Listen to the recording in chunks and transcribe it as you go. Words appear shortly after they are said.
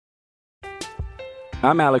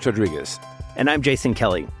I'm Alex Rodriguez. And I'm Jason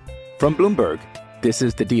Kelly. From Bloomberg, this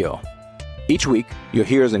is The Deal. Each week, you'll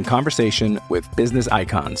hear us in conversation with business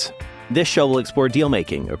icons. This show will explore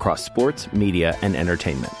deal-making across sports, media, and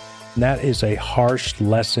entertainment. That is a harsh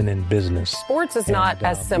lesson in business. Sports is not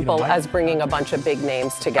as simple as bringing a bunch of big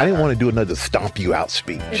names together. I didn't want to do another stomp you out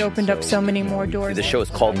speech. It opened up so many more doors. The show is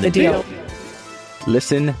called The Deal.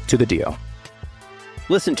 Listen to The Deal.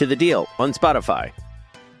 Listen to The Deal on Spotify.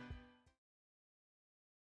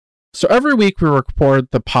 So every week we record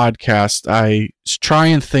the podcast, I try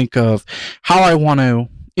and think of how I want to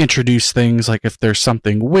introduce things, like if there's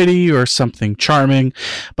something witty or something charming,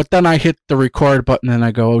 but then I hit the record button and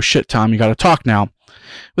I go, oh shit, Tom, you got to talk now.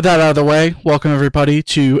 With that out of the way, welcome everybody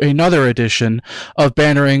to another edition of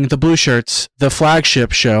Bannering the Blue Shirts, the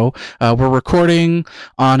flagship show. We're recording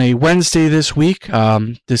on a Wednesday this week.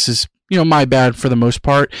 This is my bad for the most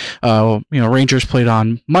part. Rangers played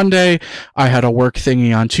on Monday. I had a work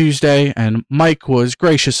thingy on Tuesday, and Mike was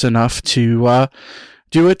gracious enough to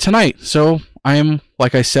do it tonight. So I am,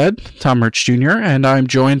 like I said, Tom Merch Jr., and I'm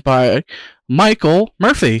joined by Michael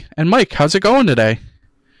Murphy. And Mike, how's it going today?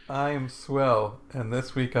 I am swell, and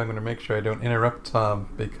this week I'm going to make sure I don't interrupt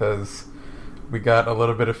Tom because we got a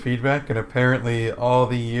little bit of feedback, and apparently all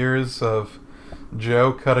the years of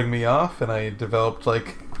Joe cutting me off, and I developed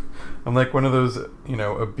I'm like one of those,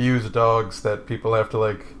 abused dogs that people have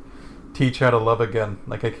to teach how to love again.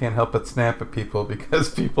 I can't help but snap at people because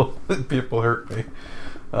people hurt me.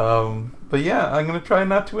 But yeah, I'm going to try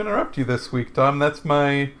not to interrupt you this week, Tom. That's how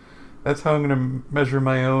I'm going to measure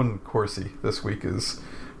my own Corsi this week, is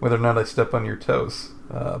whether or not I step on your toes.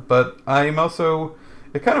 But I'm also,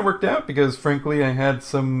 it kind of worked out because frankly I had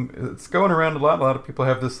it's going around a lot. A lot of people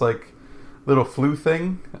have this little flu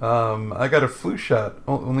thing. I got a flu shot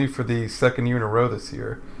only for the second year in a row this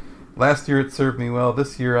year. Last year it served me well.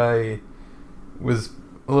 This year I was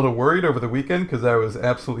a little worried over the weekend because I was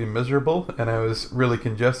absolutely miserable and I was really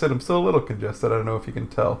congested. I'm still a little congested. I don't know if you can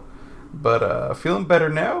tell. But feeling better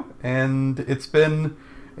now, and it's been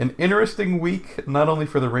an interesting week, not only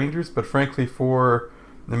for the Rangers, but frankly for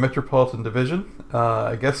the Metropolitan Division.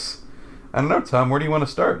 I guess, I don't know, Tom, where do you want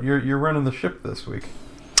to start? You're running the ship this week.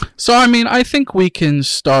 So, I think we can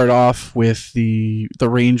start off with the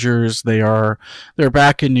Rangers. They're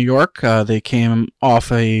back in New York. They came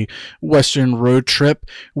off a Western road trip,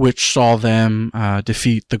 which saw them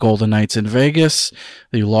defeat the Golden Knights in Vegas.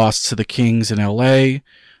 They lost to the Kings in LA,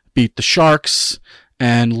 beat the Sharks,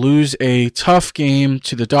 and lose a tough game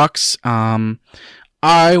to the Ducks.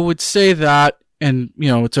 I would say that, and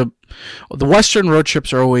the Western road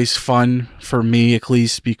trips are always fun for me, at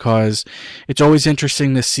least, because it's always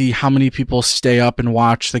interesting to see how many people stay up and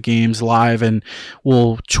watch the games live and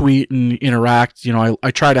will tweet and interact. I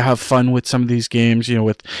try to have fun with some of these games,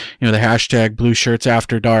 with the hashtag Blue Shirts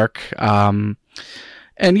After Dark. And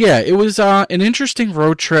yeah, it was an interesting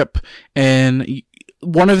road trip, and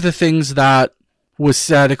one of the things that was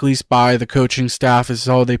said, at least by the coaching staff, is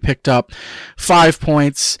they picked up 5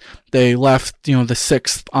 points. They left, the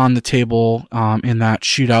 6th on the table in that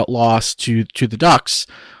shootout loss to the Ducks.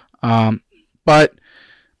 But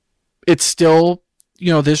it's still,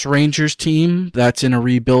 this Rangers team that's in a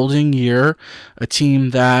rebuilding year, a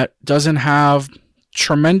team that doesn't have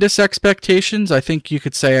tremendous expectations. I think you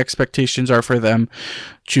could say expectations are for them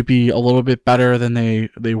to be a little bit better than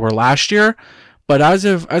they were last year. But as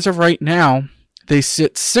of right now, they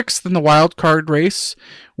sit 6th in the wild card race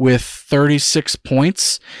with 36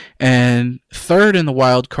 points, and 3rd in the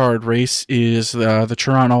wild card race is the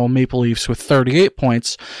Toronto Maple Leafs with 38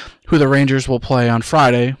 points, who the Rangers will play on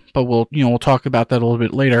Friday. But we'll talk about that a little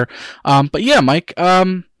bit later. But yeah, Mike,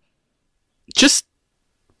 just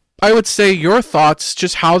I would say your thoughts,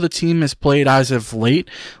 just how the team has played as of late.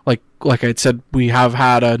 Like I said, we have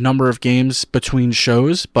had a number of games between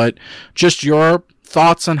shows, but just your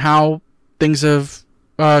thoughts on how things have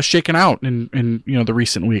shaken out in the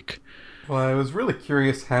recent week. Well, I was really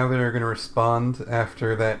curious how they were going to respond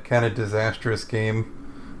after that kind of disastrous game.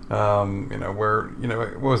 Where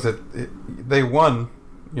what was it? They won.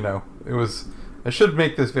 It was. I should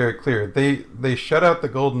make this very clear. They shut out the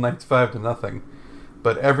Golden Knights 5-0,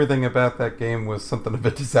 but everything about that game was something of a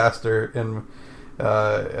disaster,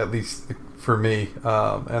 at least for me.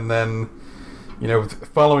 And then,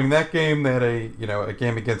 following that game, they had a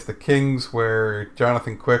game against the Kings where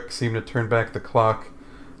Jonathan Quick seemed to turn back the clock.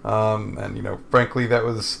 And frankly, that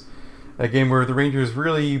was a game where the Rangers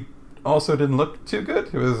really also didn't look too good.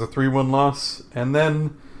 It was a 3-1 loss. And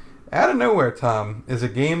then, out of nowhere, Tom, is a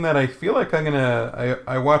game that I feel like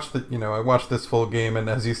I watched this full game, and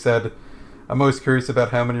as you said, I'm always curious about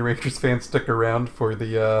how many Rangers fans stick around for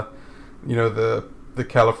the the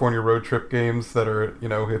California road trip games that are,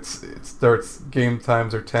 it starts, game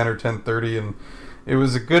times are 10 or 10:30, and it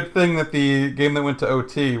was a good thing that the game that went to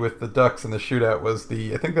OT with the Ducks and the shootout was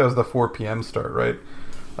I think that was the 4 p.m. start, right?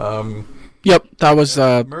 Yep, that was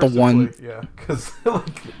the one. Yeah, because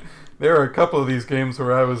there are a couple of these games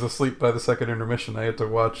where I was asleep by the second intermission. I had to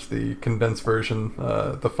watch the condensed version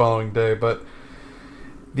the following day. But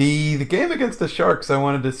the game against the Sharks, I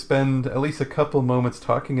wanted to spend at least a couple moments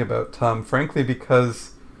talking about, Tom, frankly,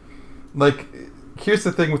 because, here's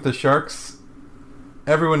the thing with the Sharks.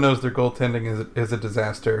 Everyone knows their goaltending is a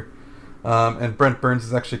disaster. And Brent Burns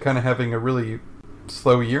is actually kind of having a really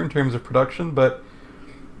slow year in terms of production, but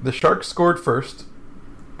the Sharks scored first,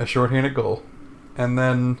 a shorthanded goal, and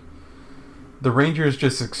then the Rangers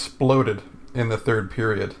just exploded in the third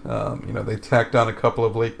period. They tacked on a couple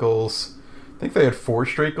of late goals. I think they had 4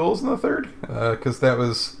 straight goals in the third, because that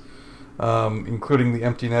was, including the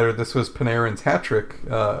empty netter, this was Panarin's hat trick,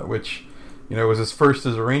 which, was his first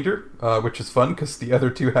as a Ranger, which is fun because the other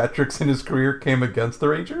 2 hat tricks in his career came against the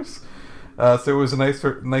Rangers. So it was nice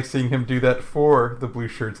seeing him do that for the Blue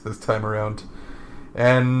Shirts this time around.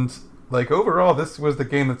 And overall, this was the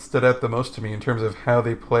game that stood out the most to me in terms of how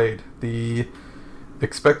they played. The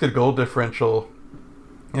expected goal differential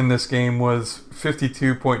in this game was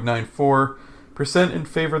 52.94% in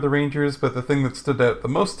favor of the Rangers, but the thing that stood out the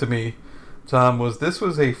most to me, Tom, was this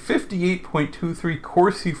was a 58.23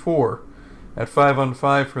 Corsi 4 at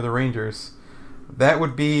 5-on-5 for the Rangers. That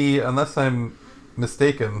would be, unless I'm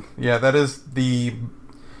mistaken, that is the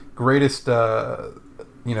greatest, the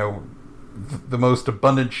most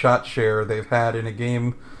abundant shot share they've had in a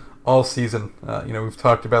game all season. We've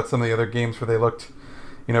talked about some of the other games where they looked,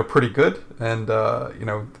 pretty good. And,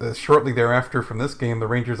 shortly thereafter from this game, the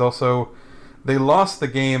Rangers they lost the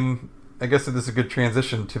game. I guess this is a good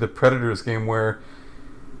transition to the Predators game where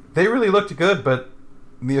they really looked good, but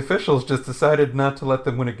the officials just decided not to let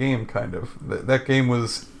them win a game, kind of. That game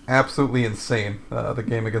was absolutely insane, the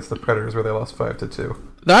game against the Predators where they lost 5-2.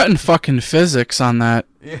 That and fucking physics on that,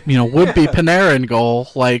 would-be Panarin goal,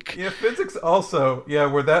 Yeah, physics also,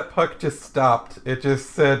 where that puck just stopped. It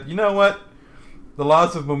just said, you know what? The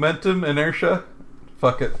laws of momentum, inertia,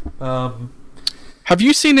 fuck it. Have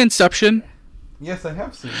you seen Inception? Yes, I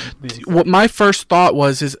have seen these. What my first thought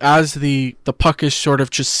was is as the puck is sort of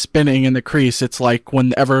just spinning in the crease, it's like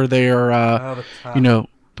whenever they're,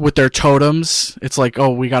 with their totems, it's like, oh,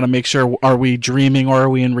 we got to make sure, are we dreaming or are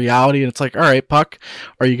we in reality? And it's like, all right, puck,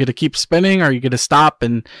 are you going to keep spinning? Are you going to stop?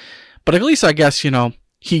 But at least I guess,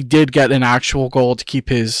 he did get an actual goal to keep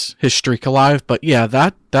his streak alive. But yeah,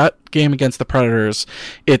 that game against the Predators,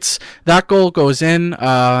 that goal goes in.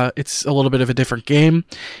 It's a little bit of a different game.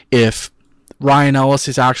 If Ryan Ellis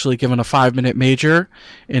is actually given a 5-minute major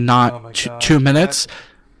and not 2 minutes.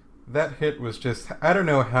 That hit was just, I don't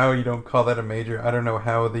know how you don't call that a major. I don't know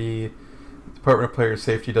how the Department of Player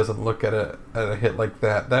Safety doesn't look at a hit like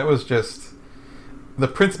that. That was just, the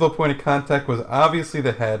principal point of contact was obviously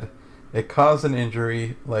the head. It caused an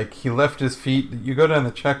injury. He left his feet. You go down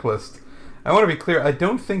the checklist. I want to be clear. I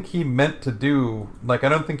don't think he meant to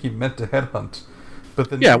headhunt. But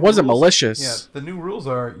it wasn't malicious. Yeah, the new rules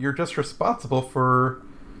are you're just responsible for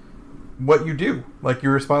what you do.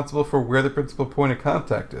 You're responsible for where the principal point of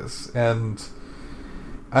contact is. And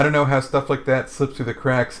I don't know how stuff like that slips through the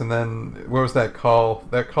cracks. And then, what was that call?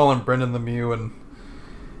 That call on Brendan Lemieux and,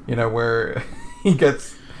 where he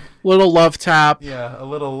gets... Little love tap. Yeah, a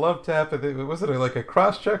little love tap. Was it like a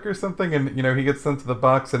cross-check or something? And, he gets sent to the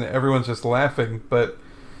box and everyone's just laughing. But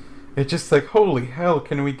it's just holy hell,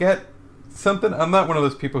 can we get something? I'm not one of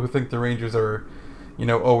those people who think the Rangers are,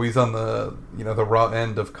 always on the, the raw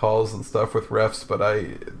end of calls and stuff with refs, but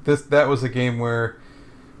that was a game where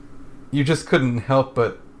you just couldn't help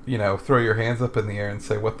but, throw your hands up in the air and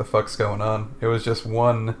say, what the fuck's going on? It was just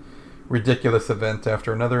one ridiculous event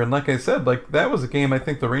after another, and like I said, that was a game I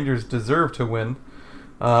think the Rangers deserve to win.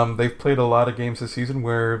 They've played a lot of games this season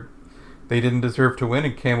where they didn't deserve to win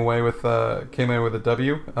and came away with a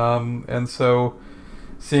W, and so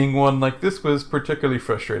seeing one like this was particularly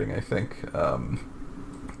frustrating, I think.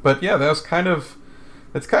 But yeah, that's kind of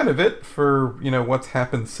it for, what's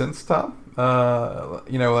happened since, Tom.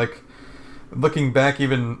 Looking back,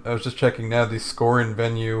 even, I was just checking now, the score in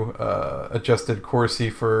venue adjusted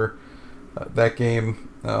Corsi for that game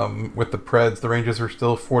with the Preds. The Rangers were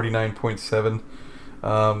still 49.7.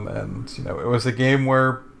 And, it was a game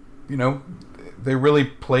where, they really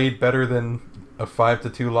played better than a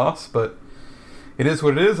 5-2 loss, but it is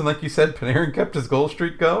what it is, and like you said, Panarin kept his goal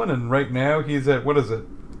streak going, and right now he's at,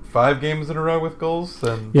 5 5 games in a row with goals.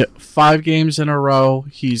 And yeah, 5 games in a row.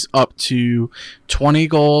 He's up to 20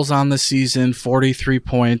 goals on the season, 43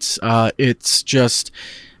 points. It's just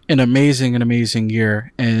an amazing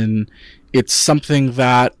year, and it's something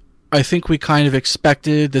that I think we kind of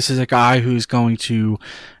expected. This is a guy who's going to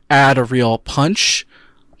add a real punch,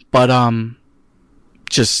 but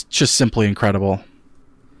just simply incredible.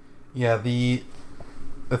 Yeah, the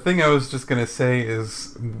thing I was just gonna say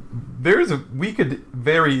is we could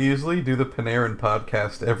very easily do the Panarin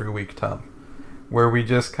podcast every week, Tom, where we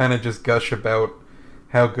just kind of just gush about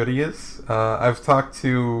how good he is. I've talked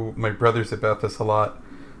to my brothers about this a lot.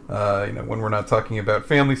 When we're not talking about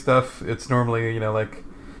family stuff, it's normally like,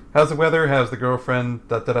 how's the weather? How's the girlfriend?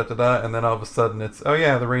 Da da da da da. And then all of a sudden, it's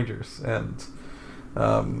the Rangers. And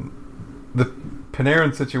the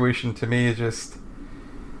Panarin situation to me is just,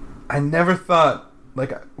 I never thought.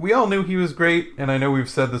 We all knew he was great, and I know we've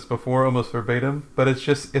said this before almost verbatim, but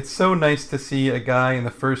it's so nice to see a guy in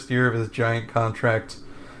the first year of his giant contract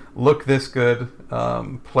look this good,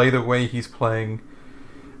 play the way he's playing.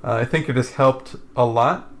 I think it has helped a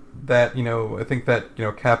lot that, I think that,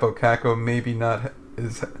 Kaapo Kakko maybe not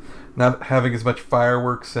having as much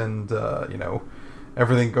fireworks and,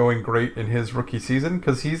 everything going great in his rookie season,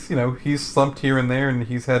 because he's slumped here and there, and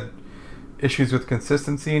he's had issues with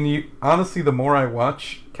consistency, and honestly, the more I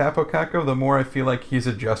watch Kaapo Kakko, the more I feel like he's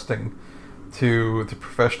adjusting to the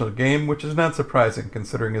professional game, which is not surprising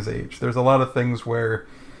considering his age. There's a lot of things where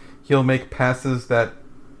he'll make passes that,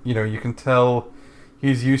 you can tell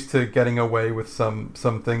he's used to getting away with some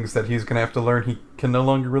things that he's going to have to learn he can no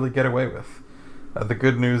longer really get away with. The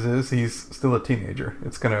good news is he's still a teenager.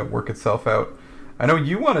 It's going to work itself out. I know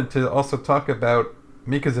you wanted to also talk about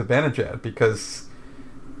Mika Zibanejad, because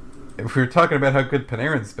if we were talking about how good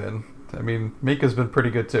Panarin's been, I mean, Mika's been pretty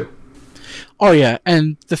good too. Oh, yeah,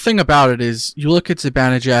 and the thing about it is, you look at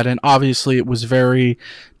Zibanejad, and obviously it was very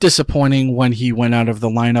disappointing when he went out of the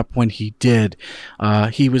lineup when he did.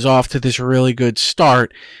 He was off to this really good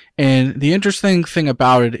start, and the interesting thing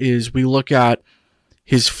about it is we look at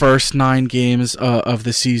his first 9 games of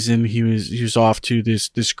the season. He was off to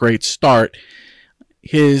this great start.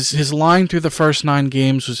 His line through the first 9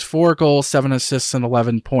 games was 4 goals, 7 assists, and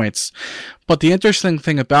 11 points. But the interesting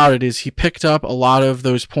thing about it is he picked up a lot of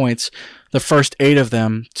those points, the first 8 of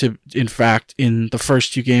them, in the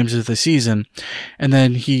first 2 games of the season. And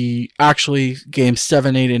then he actually, games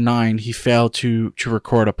 7, 8, and 9, he failed to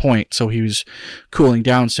record a point. So he was cooling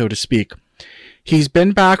down, so to speak. He's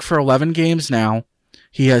been back for 11 games now.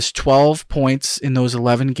 He has 12 points in those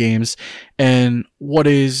 11 games, and what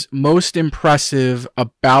is most impressive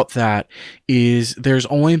about that is there's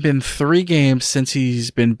only been 3 games since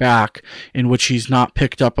he's been back in which he's not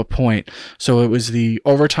picked up a point. So it was the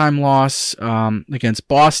overtime loss against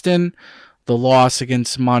Boston, the loss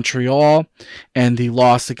against Montreal, and the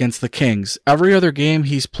loss against the Kings. Every other game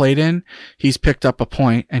he's played in, he's picked up a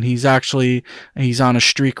point, and he's on a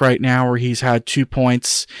streak right now where he's had 2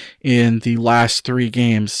 points in the last 3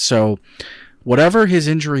 games. So whatever his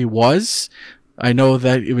injury was, I know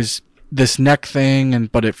that it was this neck thing,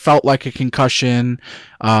 but it felt like a concussion.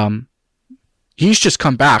 He's just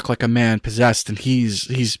come back like a man possessed, and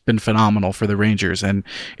he's been phenomenal for the Rangers, and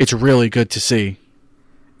it's really good to see.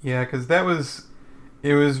 Yeah, because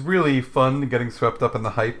it was really fun getting swept up in the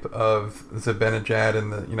hype of Zibanejad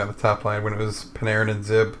and the top line when it was Panarin and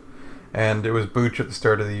Zib, and it was Buch at the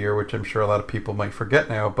start of the year, which I'm sure a lot of people might forget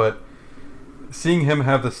now. But seeing him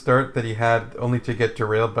have the start that he had, only to get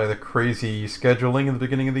derailed by the crazy scheduling in the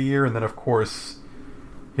beginning of the year, and then of course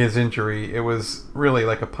his injury, it was really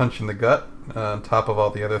like a punch in the gut on top of all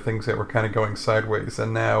the other things that were kind of going sideways.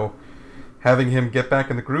 And now having him get back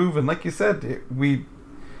in the groove, and like you said,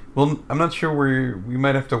 well, I'm not sure we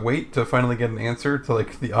might have to wait to finally get an answer to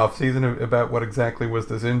the off season about what exactly was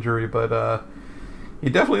this injury, but he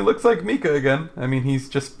definitely looks like Mika again. I mean, he's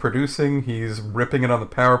just producing, he's ripping it on the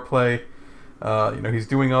power play. He's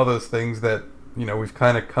doing all those things that we've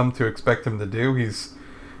kind of come to expect him to do. He's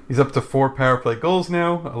up to 4 power play goals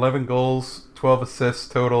now, 11 goals, 12 assists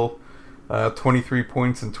total, 23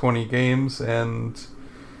 points in 20 games, and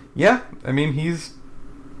yeah, I mean he's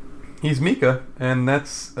Mika, and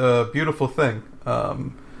that's a beautiful thing. I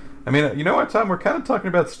mean, you know what, Tom? We're kind of talking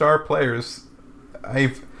about star players.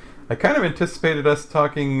 I kind of anticipated us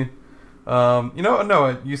talking.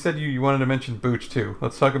 No, you said you wanted to mention Buch too.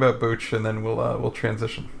 Let's talk about Buch, and then we'll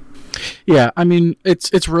transition. Yeah, I mean,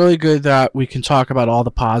 it's really good that we can talk about all the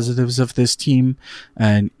positives of this team,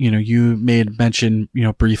 and you made mention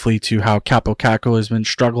briefly to how Kaapo Kakko has been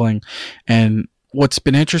struggling, and what's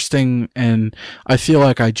been interesting, and I feel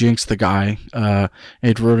like I jinxed the guy. I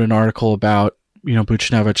wrote an article about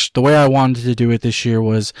Buchnevich. The way I wanted to do it this year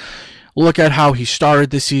was look at how he started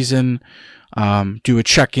the season, do a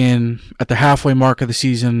check-in at the halfway mark of the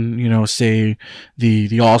season, say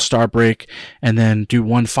the All-Star break, and then do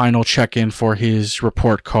one final check-in for his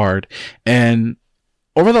report card. And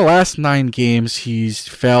over the last 9 games, he's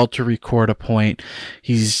failed to record a point.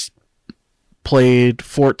 He's played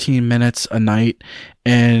 14 minutes a night,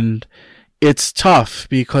 and it's tough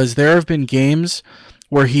because there have been games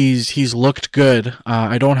where he's looked good.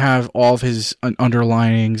 I don't have all of his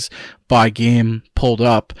underlinings by game pulled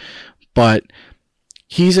up, but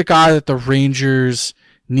he's a guy that the Rangers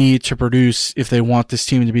need to produce if they want this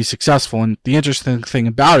team to be successful. And the interesting thing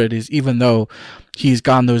about it is, even though he's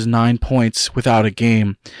gotten those 9 points without a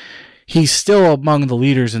game, he's still among the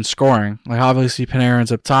leaders in scoring. Like, obviously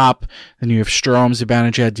Panarin's up top, then you have Strome,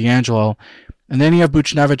 Zibanejad, DeAngelo, and then you have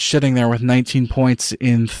Buchnevich sitting there with 19 points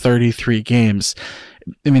in 33 games.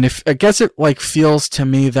 I mean, I guess it feels to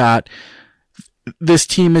me that this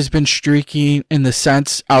team has been streaky in the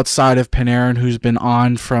sense, outside of Panarin, who's been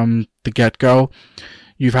on from the get-go.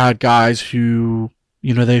 You've had guys who,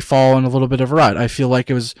 they fall in a little bit of a rut. I feel like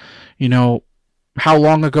it was, how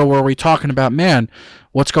long ago were we talking about, man,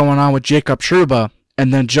 what's going on with Jacob Trouba?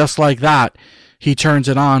 And then just like that, he turns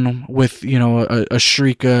it on with, a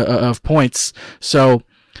streak of points. So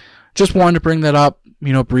just wanted to bring that up,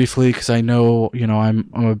 briefly, because I know, I'm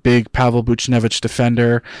a big Pavel Buchnevich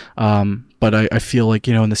defender, but I feel like,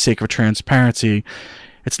 in the sake of transparency,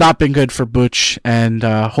 it's not been good for Butch, and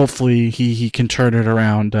hopefully he can turn it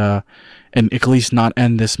around and at least not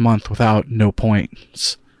end this month without no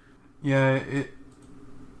points. Yeah,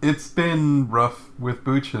 it's been rough with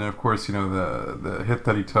Butch, and of course, the hit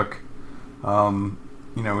that he took,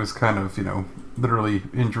 is kind of, literally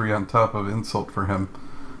injury on top of insult for him.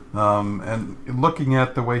 And looking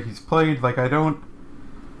at the way he's played, I don't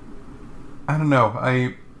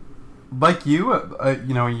know. Like you,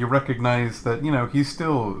 you recognize that, he's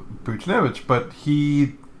still Buchnevich, but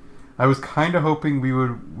I was kind of hoping we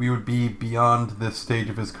would be beyond this stage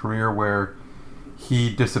of his career where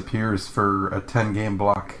he disappears for a 10-game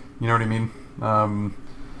block. You know what I mean?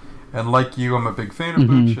 And like you, I'm a big fan of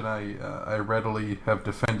Butch, and I readily have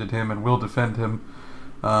defended him and will defend him,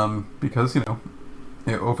 because,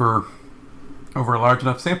 over a large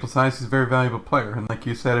enough sample size, he's a very valuable player. And like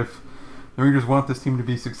you said, if the Rangers want this team to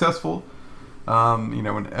be successful,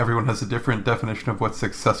 and everyone has a different definition of what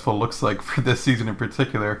successful looks like for this season in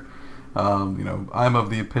particular. I'm of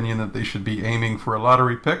the opinion that they should be aiming for a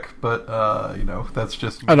lottery pick, but that's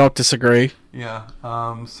just... I don't disagree. Yeah.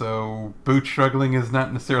 So Butch struggling is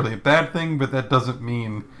not necessarily a bad thing, but that doesn't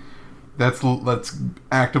mean let's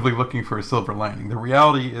actively looking for a silver lining. The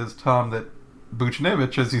reality is, Tom, that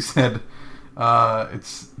Buchnevich, as you said,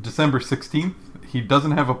 it's December 16th. He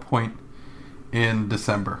doesn't have a point in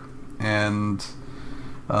December, and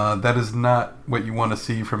that is not what you want to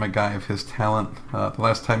see from a guy of his talent. The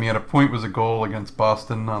last time he had a point was a goal against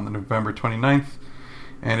Boston on the November 29th,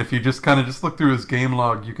 and if you just look through his game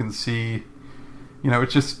log, you can see,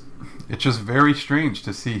 it's just very strange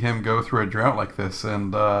to see him go through a drought like this,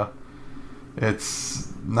 and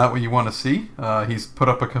it's not what you want to see. He's put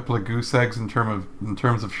up a couple of goose eggs in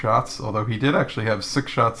terms of shots, although he did actually have 6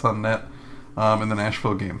 shots on net in the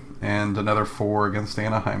Nashville game, and another 4 against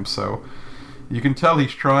Anaheim. So you can tell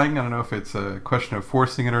he's trying. I don't know if it's a question of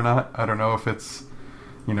forcing it or not. I don't know if it's,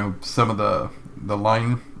 some of the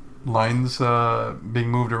lines being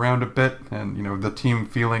moved around a bit, and the team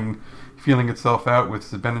feeling itself out with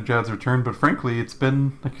Zibanejad's return. But frankly, it's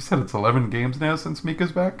been, like you said, it's 11 games now since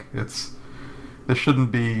Mika's back. This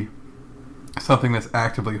shouldn't be something that's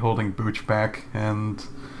actively holding Butch back. And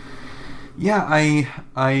yeah, I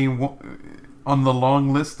on the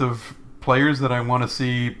long list of players that I want to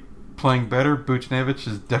see playing better,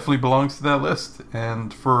 Buchnevich definitely belongs to that list.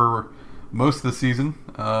 And for most of the season,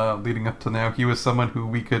 leading up to now, he was someone who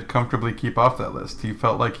we could comfortably keep off that list. He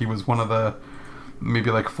felt like he was one of the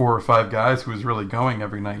maybe 4 or 5 guys who was really going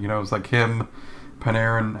every night. It was like him,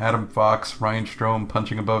 Panarin, Adam Fox, Ryan Strome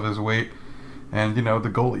punching above his weight, and the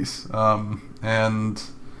goalies. And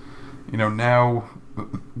now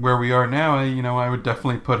where we are now, I would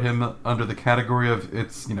definitely put him under the category of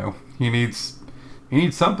he needs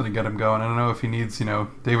something to get him going. I don't know if he needs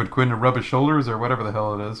David Quinn to rub his shoulders or whatever the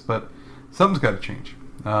hell it is, but something's got to change.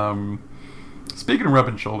 Speaking of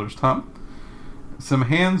rubbing shoulders, Tom, some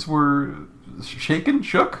hands were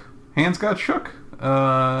shook. Hands got shook.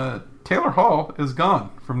 Taylor Hall is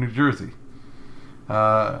gone from New Jersey.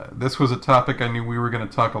 This was a topic I knew we were going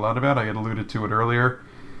to talk a lot about. I had alluded to it earlier.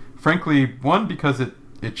 Frankly, one, because it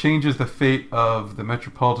changes the fate of the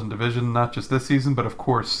Metropolitan Division, not just this season, but of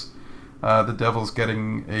course the Devils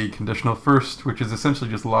getting a conditional first, which is essentially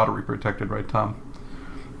just lottery protected, right, Tom?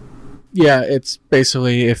 Yeah, it's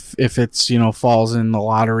basically if it's, falls in the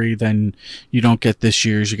lottery, then you don't get this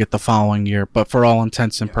year's, you get the following year. But for all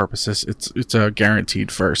intents and purposes, it's a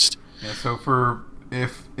guaranteed first. Yeah, so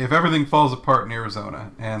if everything falls apart in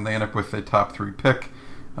Arizona and they end up with a top 3 pick,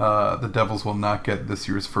 the Devils will not get this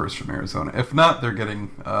year's first from Arizona. If not, they're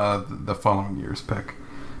getting the following year's pick.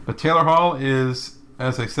 But Taylor Hall is,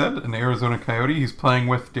 as I said, an Arizona Coyote. He's playing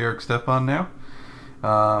with Derek Stepan now.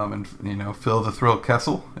 And Phil the Thrill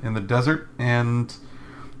Kessel in the desert. And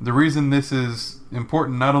the reason this is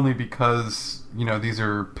important, not only because these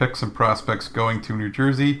are picks and prospects going to New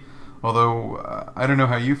Jersey, although I don't know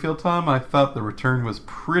how you feel, Tom. I thought the return was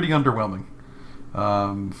pretty underwhelming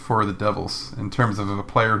for the Devils in terms of a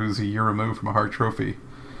player who's a year removed from a Hart Trophy,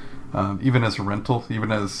 even as a rental,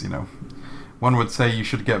 even as one would say you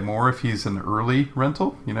should get more if he's an early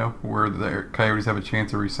rental, where the Coyotes have a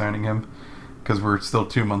chance of re-signing him, because we're still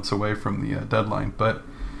 2 months away from the deadline. But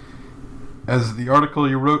as the article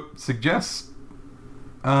you wrote suggests,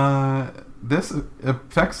 this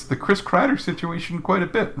affects the Chris Kreider situation quite a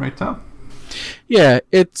bit, right, Tom? Yeah,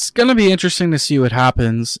 it's going to be interesting to see what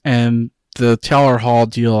happens. And the Taylor Hall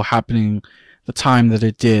deal happening the time that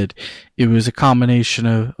it did, it was a combination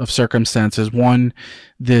of circumstances. One,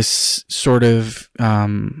 this sort of, I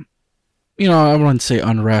wouldn't say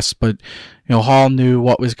unrest, but Hall knew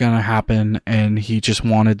what was going to happen, and he just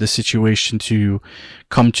wanted the situation to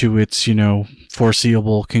come to its,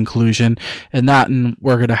 foreseeable conclusion. And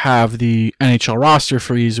we're going to have the NHL roster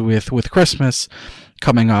freeze with Christmas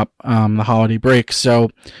coming up, the holiday break. So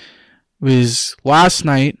it was last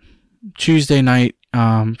night, Tuesday night,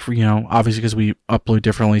 obviously because we upload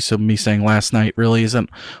differently, so me saying last night really isn't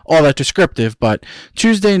all that descriptive, but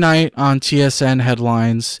Tuesday night on TSN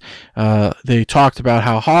headlines, they talked about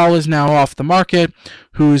how Hall is now off the market,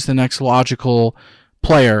 who's the next logical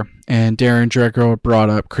player, and Darren Dreger brought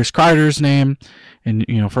up Chris Kreider's name, and,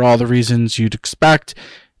 for all the reasons you'd expect,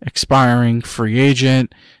 expiring free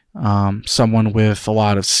agent, someone with a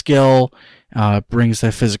lot of skill, brings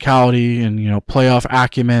that physicality and, playoff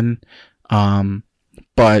acumen,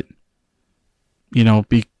 but,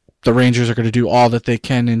 the Rangers are going to do all that they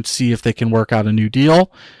can and see if they can work out a new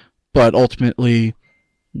deal. But ultimately,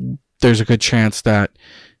 there's a good chance that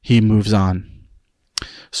he moves on.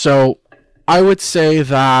 So I would say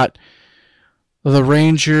that the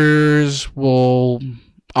Rangers will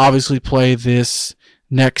obviously play this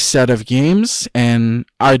next set of games, and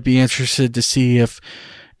I'd be interested to see if,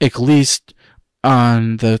 at least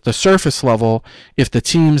on the surface level, if the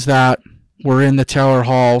teams that were in the Taylor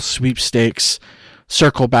Hall sweepstakes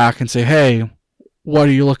circle back and say, hey, what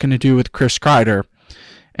are you looking to do with Chris Kreider?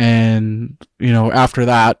 And, after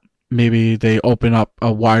that, maybe they open up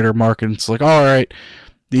a wider market and it's like, all right,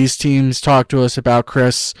 these teams talk to us about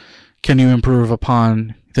Chris. Can you improve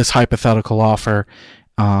upon this hypothetical offer?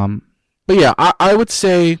 But yeah, I would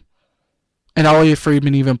say, and Elliot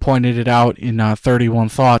Friedman even pointed it out in 31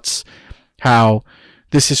 Thoughts, how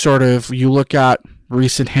this is sort of, you look at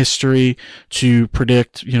recent history to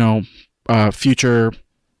predict, future,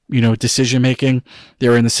 decision making. They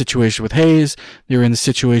were in the situation with Hayes. They were in the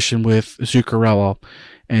situation with Zuccarello.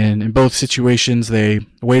 And in both situations, they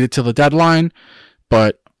waited till the deadline.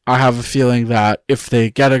 But I have a feeling that if they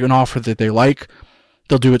get an offer that they like,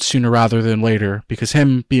 they'll do it sooner rather than later, because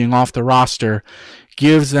him being off the roster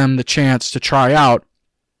gives them the chance to try out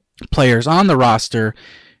players on the roster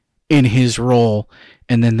in his role,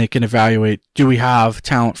 and then they can evaluate, do we have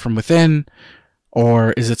talent from within,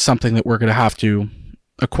 or is it something that we're going to have to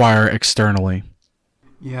acquire externally?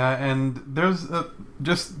 Yeah, and there's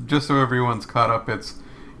just so everyone's caught up, it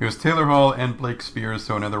was Taylor Hall and Blake Spears,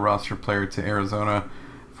 so another roster player to Arizona,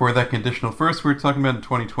 for that conditional first we were talking about in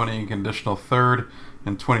 2020, and conditional third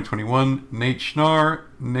in 2021, Nate Schnarr,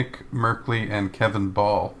 Nick Merkley, and Kevin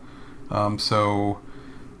Ball. So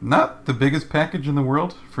not the biggest package in the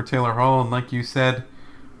world for Taylor Hall, and like you said,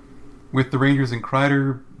 with the Rangers and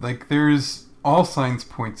Kreider, there's all signs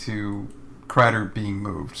point to Kreider being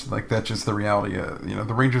moved. That's just the reality.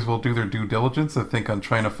 The Rangers will do their due diligence, I think, on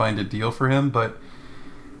trying to find a deal for him, but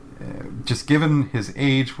just given his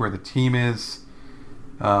age, where the team is,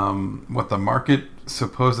 what the market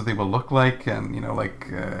supposedly will look like, and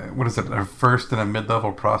what is it, a first and a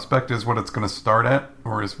mid-level prospect is what it's going to start at,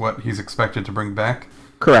 or is what he's expected to bring back.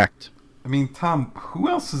 Correct. I mean, Tom, who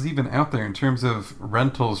else is even out there in terms of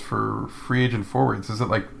rentals for free agent forwards? Is it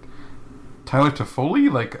Tyler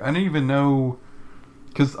Toffoli? I don't even know,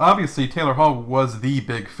 because obviously Taylor Hall was the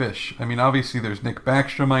big fish. I mean, obviously there's Nick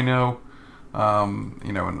Backstrom, I know, and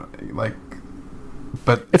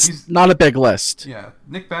but it's not a big list. Yeah,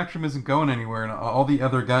 Nick Backstrom isn't going anywhere, and all the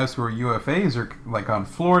other guys who are UFAs are like on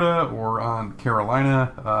Florida or on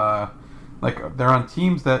Carolina. Like they're on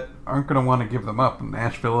teams that aren't going to want to give them up.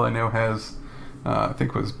 Nashville, I know, has I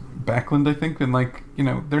think it was Backlund, and like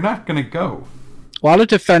they're not going to go. A lot of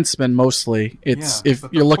defensemen, mostly. It's if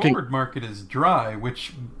but you're the looking. Forward market is dry,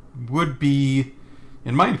 which would be,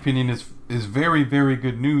 in my opinion, is very, very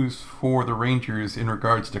good news for the Rangers in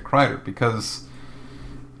regards to Kreider, because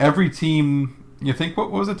every team, you think,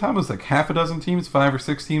 what was it, Tom? It was like half a dozen teams, 5 or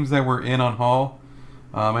 6 teams that were in on Hall.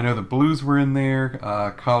 I know the Blues were in there.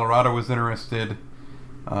 Colorado was interested.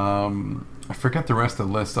 I forget the rest of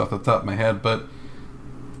the list off the top of my head, but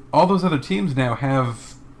all those other teams now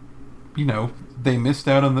have, they missed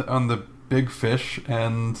out on the big fish,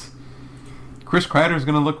 and Chris Kreider is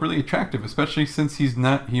going to look really attractive, especially since he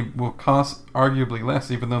will cost arguably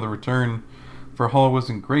less, even though the return for Hall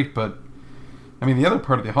wasn't great. But I mean, the other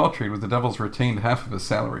part of the Hall trade was the Devils retained half of his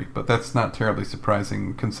salary, but that's not terribly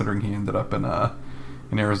surprising considering he ended up in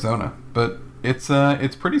Arizona. But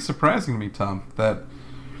it's pretty surprising to me, Tom, that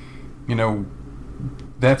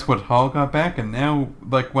that's what Hall got back, and now,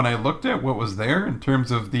 like, when I looked at what was there in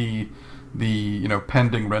terms of the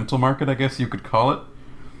pending rental market, I guess you could call it.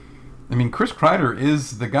 I mean, Chris Kreider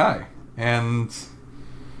is the guy, and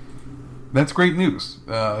that's great news.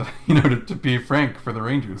 To be frank, for the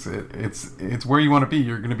Rangers, it's where you want to be.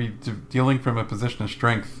 You're going to be dealing from a position of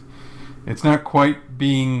strength. It's not quite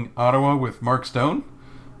being Ottawa with Mark Stone,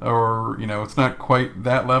 or it's not quite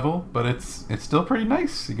that level, but it's still pretty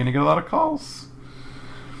nice. You're going to get a lot of calls.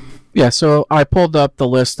 Yeah, so I pulled up the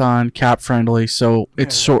list on Cap Friendly. So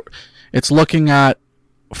it's looking at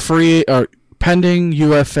free or pending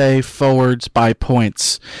UFA forwards by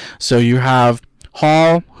points. So you have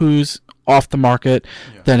Hall, who's off the market.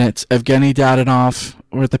 Yeah. Then it's Evgeny Dadonov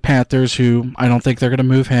with the Panthers, who I don't think they're going to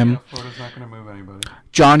move him. Yeah, Florida's not going to move anybody.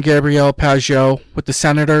 John Gabriel Pageau with the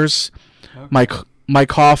Senators. Okay.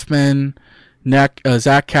 Mike Hoffman, Zach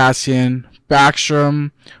Kassian,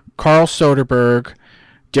 Backstrom, Carl Soderberg,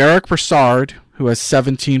 Derek Brassard, who has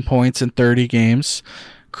 17 points in 30 games,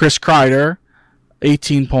 Chris Kreider,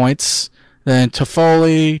 18 points, then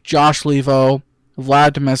Toffoli, Josh Levo,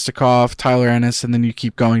 Vlad Domestikov, Tyler Ennis, and then you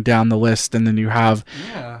keep going down the list, and then you have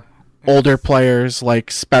older players like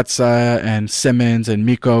Spezza and Simmons and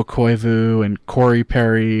Mikko Koivu and Corey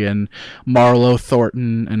Perry and Marlo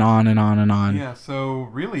Thornton and on and on and on. Yeah, so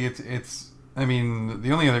really it's I mean,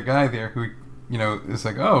 the only other guy there who, is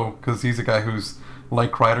like, because he's a guy who's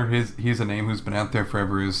like Kreider, he's a name who's been out there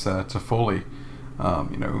forever, is Toffoli.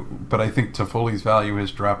 But I think Toffoli's value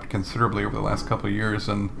has dropped considerably over the last couple of years,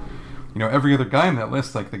 and every other guy on that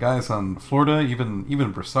list, like the guys on Florida,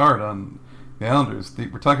 even Brassard on the Islanders,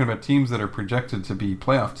 we're talking about teams that are projected to be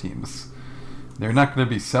playoff teams. They're not going to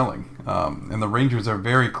be selling, and the Rangers are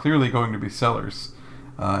very clearly going to be sellers.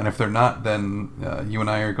 And if they're not, then you and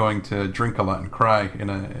I are going to drink a lot and cry in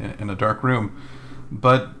a dark room.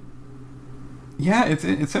 But yeah, it's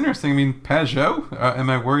interesting. I mean, Pageau. Am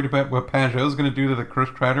I worried about what Pageau is going to do to the Chris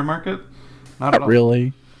Kreider market? Not at all.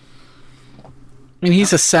 Really. I mean,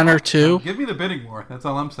 he's a center too. Give me the bidding war. That's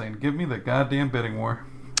all I'm saying. Give me the goddamn bidding war.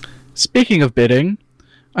 Speaking of bidding,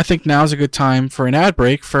 I think now's a good time for an ad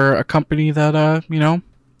break for a company that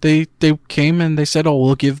they came and they said,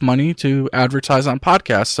 we'll give money to advertise on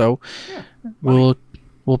podcasts. So we'll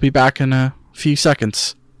be back in a few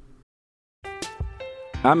seconds.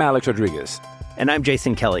 I'm Alex Rodriguez. And I'm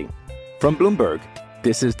Jason Kelly. From Bloomberg,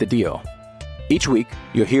 this is The Deal. Each week,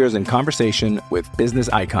 you'll hear us in conversation with business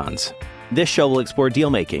icons. This show will explore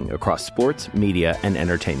deal-making across sports, media, and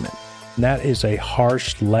entertainment. That is a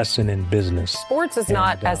harsh lesson in business. Sports is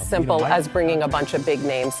not as simple as bringing a bunch of big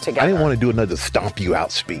names together. I didn't want to do another stomp you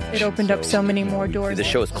out speech. It opened up so many more doors. The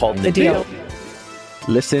show is called The Deal.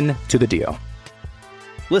 Listen to The Deal.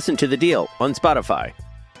 Listen to The Deal on Spotify.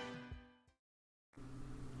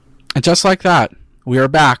 And just like that, we are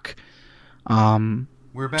back.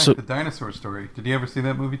 We're back to The Dinosaur Story. Did you ever see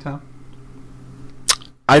that movie, Tom?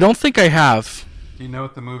 I don't think I have. Do you know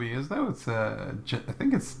what the movie is, though? It's I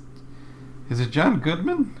think it's... Is it John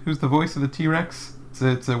Goodman who's the voice of the T-Rex?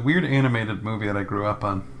 It's a weird animated movie that I grew up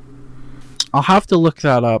on. I'll have to look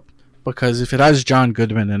that up, because if it has John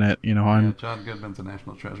Goodman in it, Yeah, John Goodman's a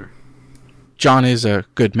national treasure. John is a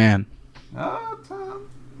good man. Oh, Tom,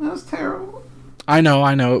 that was terrible. I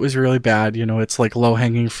know, it was really bad. It's like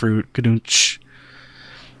low-hanging fruit. Kadoonch.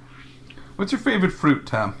 What's your favorite fruit,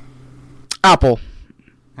 Tom? Apple.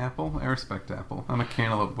 Apple? I respect apple. I'm a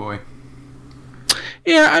cantaloupe boy.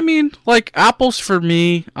 Yeah, I mean, like, apples for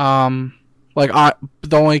me, the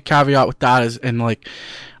only caveat with that is,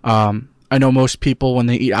 I know most people, when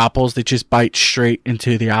they eat apples, they just bite straight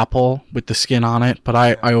into the apple with the skin on it. But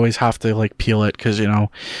I always have to like peel it because,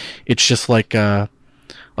 it's just like a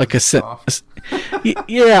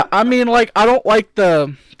yeah. I mean, like, I don't like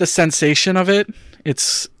the sensation of it.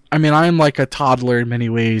 I'm like a toddler in many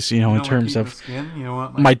ways, in terms of skin? You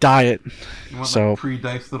want, my diet. You want so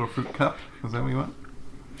pre-diced little fruit cup? Is that what you want?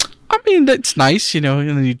 I mean, it's nice, and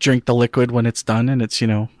then you drink the liquid when it's done, and it's,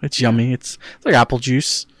 it's yummy. It's like apple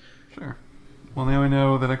juice. Sure. Well, now I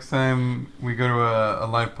know the next time we go to a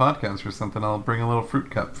live podcast or something, I'll bring a little fruit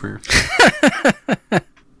cup for you.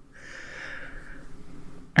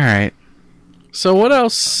 All right. So what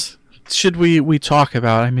else should we talk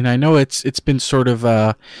about? I mean, I know it's been sort of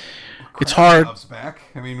it's hard. Back.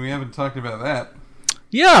 I mean, we haven't talked about that.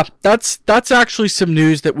 Yeah, that's actually some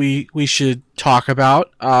news that we should talk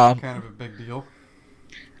about. Kind of a big deal.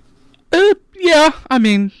 Yeah, I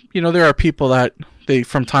mean, there are people that they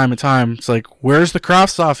from time to time. It's like, where's the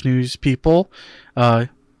Kravtsov news, people?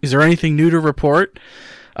 Is there anything new to report?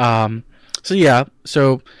 So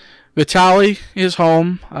Vitaly is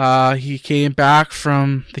home. He came back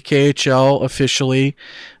from the KHL officially.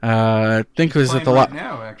 I think it was at the right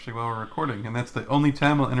now, actually, while we're recording, and that's the only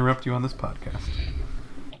time I'll interrupt you on this podcast.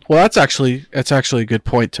 Well, that's actually a good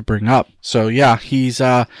point to bring up. So yeah, he's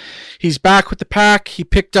back with the Pack. He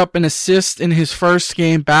picked up an assist in his first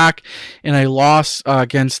game back in a loss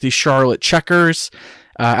against the Charlotte Checkers.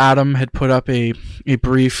 Adam had put up a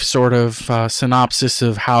brief sort of synopsis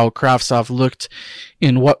of how Kravtsov looked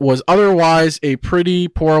in what was otherwise a pretty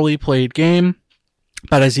poorly played game.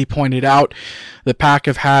 But as he pointed out, the Pack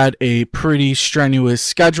have had a pretty strenuous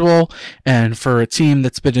schedule, and for a team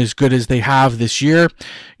that's been as good as they have this year,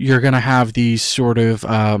 you're going to have these sort of,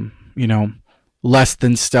 less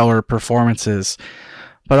than stellar performances.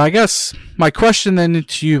 But I guess my question then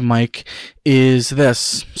to you, Mike, is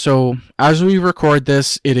this. So as we record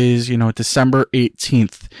this, it is, December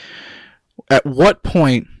 18th. At what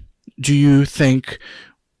point do you think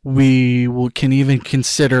we can even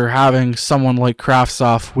consider having someone like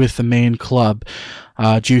Kravtsov with the main club?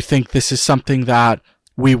 Do you think this is something that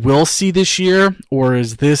we will see this year, or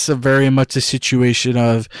is this very much a situation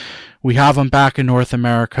of we have him back in North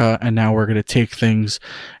America and now we're going to take things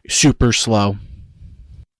super slow?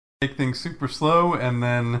 Take things super slow, and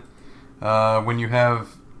then when you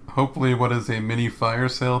have hopefully what is a mini fire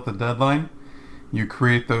sale at the deadline, you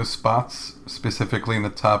create those spots specifically in the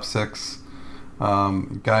top six.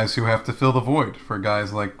 Guys who have to fill the void for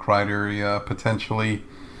guys like Kreider, potentially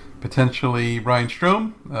Ryan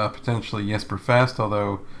Strome, potentially Jesper Fast,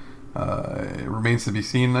 although it remains to be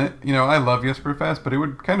seen. That I love Jesper Fast, but it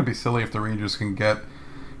would kind of be silly if the Rangers can get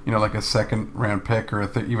like a second round pick or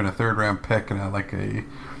even a third round pick and like a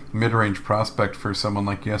mid-range prospect for someone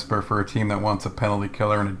like Jesper for a team that wants a penalty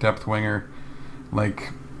killer and a depth winger. Like,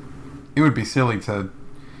 it would be silly to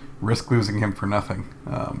risk losing him for nothing,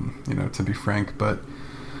 to be frank. But,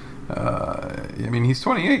 he's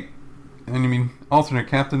 28. And, alternate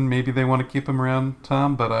captain, maybe they want to keep him around,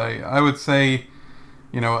 Tom. But I would say,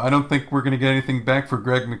 I don't think we're going to get anything back for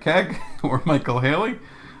Greg McKegg or Michael Haley.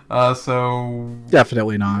 So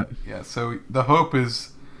definitely not. Yeah, so the hope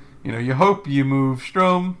is, you hope you move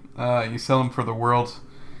Strome, you sell him for the world,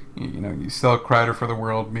 you sell Kreider for the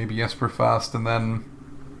world, maybe Jesper Fast, and then,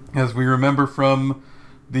 as we remember from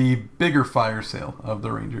the bigger fire sale of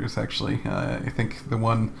the Rangers, actually, I think the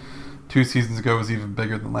one 2 seasons ago was even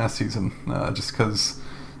bigger than last season, just because,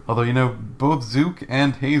 although, both Zook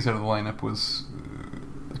and Hayes out of the lineup was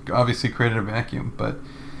obviously created a vacuum, but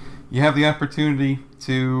you have the opportunity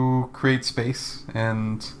to create space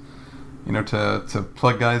and to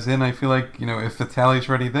plug guys in. I feel like, if Vitaly's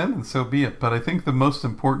ready then so be it. But I think the most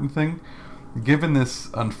important thing, given this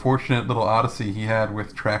unfortunate little odyssey he had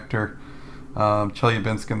with Tractor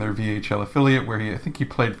Chelyabinsk and their VHL affiliate, where I think he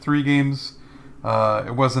played 3 games.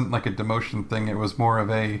 It wasn't like a demotion thing. It was more of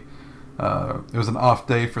it was an off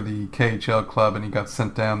day for the KHL club, and he got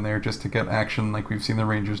sent down there just to get action like we've seen the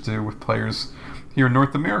Rangers do with players here in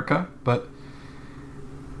North America. But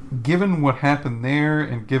given what happened there,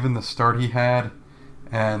 and given the start he had,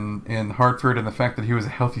 and in Hartford, and the fact that he was a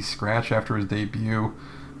healthy scratch after his debut,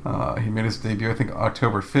 he made his debut I think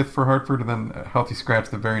October 5th for Hartford, and then a healthy scratch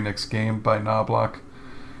the very next game by Knobloch.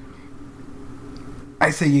 I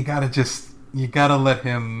say you gotta let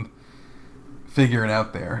him figure it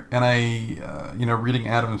out there. And reading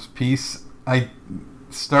Adam's piece,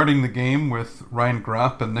 starting the game with Ryan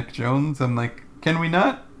Gropp and Nick Jones, I'm like, can we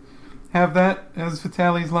not have that as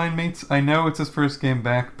Vitaly's line mates? I know it's his first game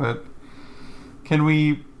back, but can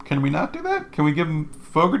we not do that? Can we give him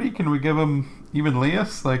Fogarty? Can we give him even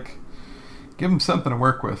Lias? Like, give him something to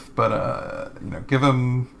work with. But give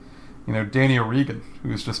him Danny O'Regan,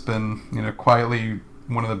 who's just been quietly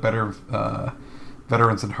one of the better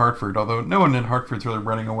veterans in Hartford. Although no one in Hartford's really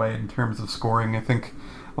running away in terms of scoring. I think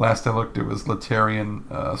last I looked, it was Lettieri and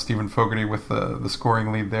Stephen Fogarty with the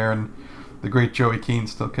scoring lead there, and the great Joey Keane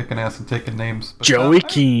still kicking ass and taking names. But, Joey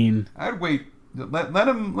Keane. I'd wait. Let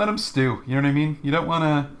him stew. You know what I mean? You don't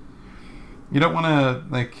want to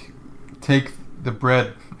like take the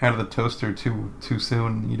bread out of the toaster too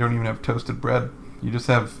soon. You don't even have toasted bread. You just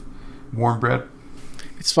have warm bread.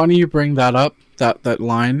 It's funny you bring that up. That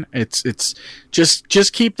line. It's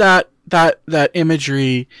just keep that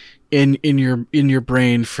imagery in your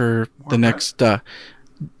brain for warm the next the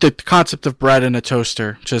concept of bread in a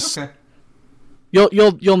toaster. Just okay.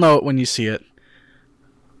 You'll know it when you see it.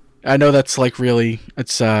 I know that's like really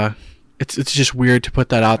it's just weird to put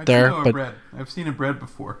that out there. But bread. I've seen a bread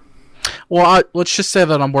before. Well, let's just say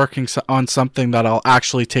that I'm working on something that I'll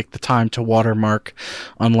actually take the time to watermark,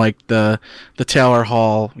 unlike the Taylor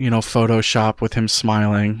Hall, Photoshop with him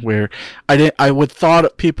smiling, where I would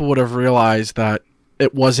thought people would have realized that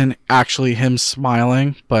it wasn't actually him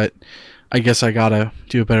smiling, but I guess I gotta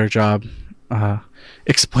do a better job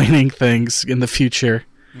explaining things in the future.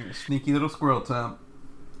 You're a sneaky little squirrel, Tom.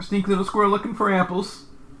 Sneaky little squirrel looking for apples.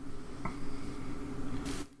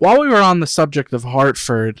 While we were on the subject of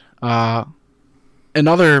Hartford,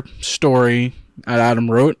 another story that Adam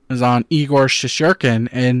wrote is on Igor Shesterkin,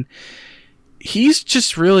 and he's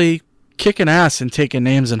just really kicking ass and taking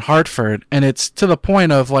names in Hartford, and it's to the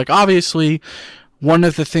point of, like, obviously one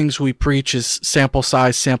of the things we preach is sample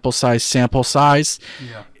size, sample size, sample size.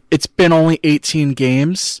 Yeah. It's been only 18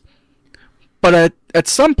 games, but at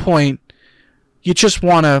some point you just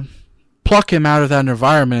want to pluck him out of that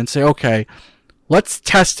environment and say, okay, let's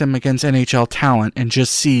test him against NHL talent and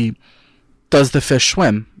just see, does the fish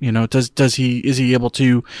swim? Is he able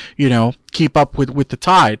to, keep up with the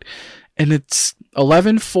tide? And it's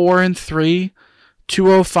 11-4-3,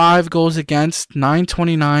 205 goals against,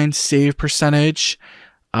 929 save percentage.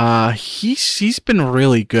 He's been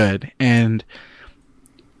really good, and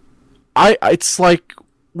it's like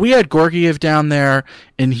we had Georgiev down there,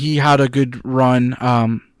 and he had a good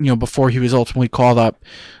run, before he was ultimately called up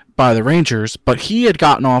by the Rangers, but he had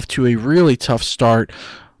gotten off to a really tough start.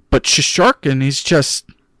 But Shesterkin,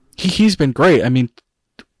 he's been great. I mean,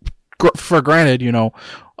 for granted,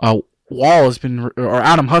 Wall has been, or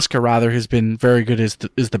Adam Huska rather, has been very good as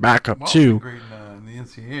the backup Wall's too. Been great in the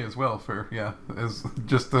NCAA as well. As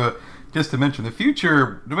just to mention the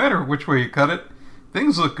future, no matter which way you cut it,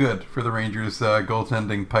 things look good for the Rangers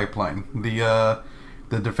goaltending pipeline.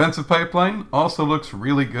 The defensive pipeline also looks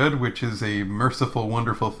really good, which is a merciful,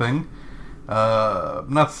 wonderful thing.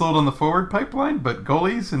 Not sold on the forward pipeline, but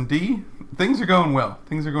goalies and D, things are going well.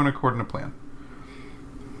 Things are going according to plan.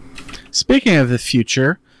 Speaking of the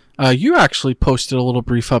future, you actually posted a little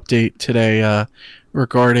brief update today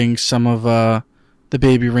regarding some of the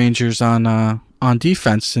baby Rangers on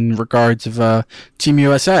defense in regards of Team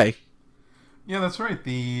USA. Yeah, that's right.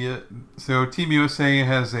 So Team USA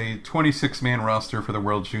has a 26-man roster for the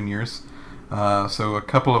World Juniors. So a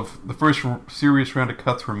couple of the first serious round of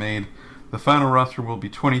cuts were made. The final roster will be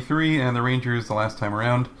 23, and the Rangers, the last time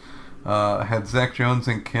around, had Zach Jones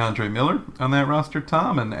and Keandre Miller on that roster,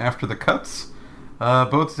 Tom. And after the cuts,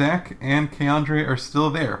 both Zach and Keandre are still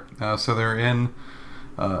there. So they're in.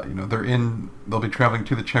 They'll be traveling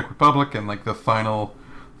to the Czech Republic, and like the final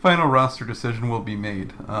roster decision will be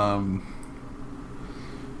made.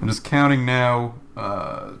 I'm just counting now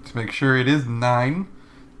to make sure it is 9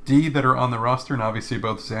 D that are on the roster, and obviously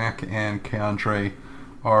both Zach and Keandre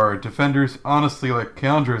are defenders. Honestly, like,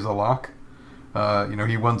 Keandre is a lock.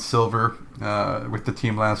 He won silver with the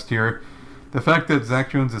team last year. The fact that Zach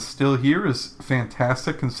Jones is still here is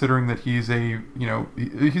fantastic, considering that he's a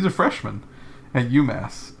freshman at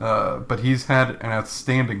UMass, but he's had an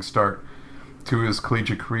outstanding start to his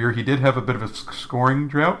collegiate career. He did have a bit of a scoring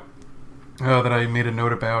drought that I made a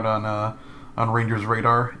note about on Rangers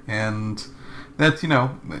Radar, and that's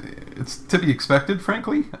it's to be expected,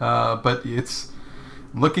 frankly. But it's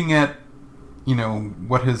looking at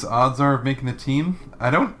what his odds are of making the team. I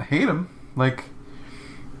don't hate him. Like,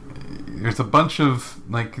 there's a bunch of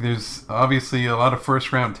there's obviously a lot of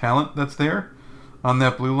first round talent that's there on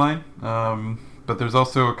that blue line, but there's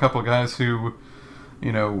also a couple guys who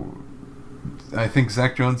I think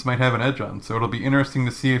Zach Jones might have an edge on. So it'll be interesting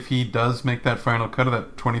to see if he does make that final cut of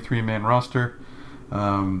that 23-man roster.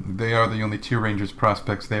 They are the only 2 Rangers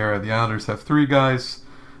prospects there. The Islanders have 3 guys.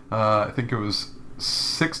 I think it was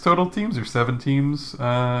 6 total teams or 7 teams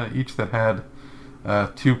each that had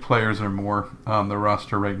 2 players or more on the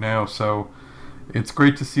roster right now. So it's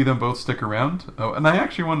great to see them both stick around. Oh, and I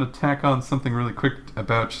actually want to tack on something really quick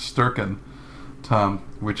about Shesterkin, Tom,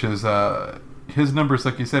 which is his numbers,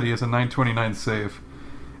 like you said, he has a 929 save.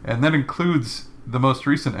 And that includes the most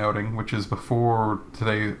recent outing, which is before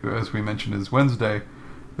today, as we mentioned, is Wednesday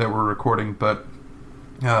that we're recording. But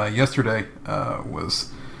yesterday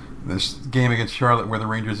was this game against Charlotte where the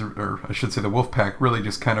Rangers, or I should say the Wolfpack, really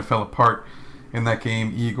just kind of fell apart in that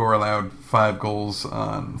game. Igor allowed 5 goals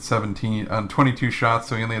on 22 shots,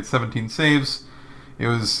 so he only had 17 saves. It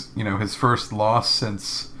was, his first loss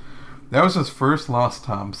since... That was his first loss,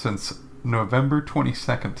 Tom, since November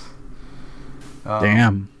 22nd.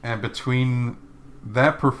 Damn. And between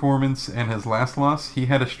that performance and his last loss, he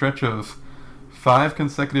had a stretch of 5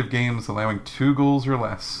 consecutive games allowing 2 goals or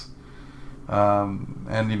less. And,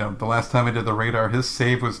 the last time I did the radar, his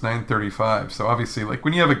save was 935. So obviously, like,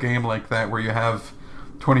 when you have a game like that where you have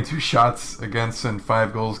 22 shots against and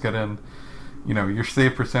 5 goals get in, your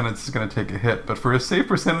save percentage is going to take a hit. But for his save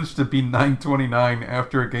percentage to be 929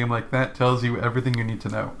 after a game like that tells you everything you need to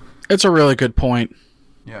know. It's a really good point.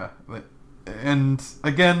 Yeah. And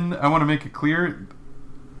again, I want to make it clear,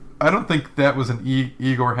 I don't think that was an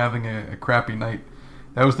Igor having a crappy night.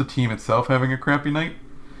 That was the team itself having a crappy night.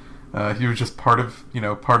 He was just part of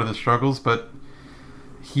the struggles, but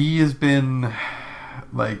he has been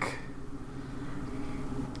like,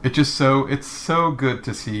 it's so good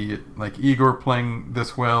to see like Igor playing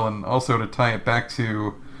this well, and also to tie it back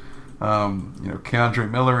to K'Andre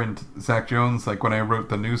Miller and Zach Jones. Like when I wrote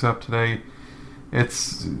the news up today,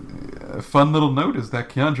 it's a fun little note is that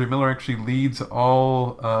K'Andre Miller actually leads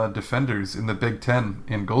all defenders in the Big Ten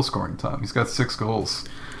in goal scoring, Tom. He's got 6 goals.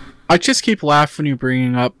 I just keep laughing when you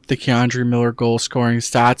bringing up the K'Andre Miller goal scoring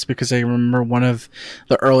stats, because I remember one of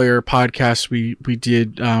the earlier podcasts we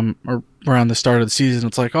did around the start of the season.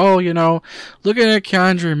 It's like, looking at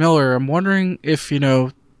K'Andre Miller, I'm wondering if,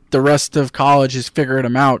 the rest of college is figuring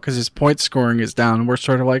him out because his point scoring is down. And we're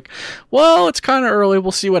sort of like, well, it's kind of early.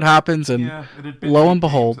 We'll see what happens. And lo and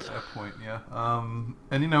behold. At that point, yeah.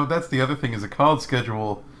 And, that's the other thing is the college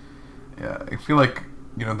schedule. Yeah, I feel like,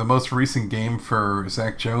 the most recent game for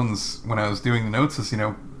Zach Jones when I was doing the notes is,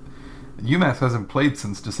 UMass hasn't played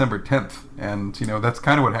since December 10th. And, that's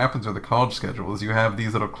kind of what happens with the college schedule is you have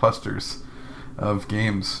these little clusters of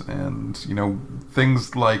games. And,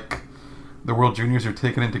 things like the World Juniors are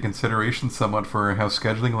taken into consideration somewhat for how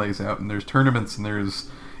scheduling lays out, and there's tournaments and there's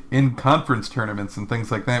in-conference tournaments and things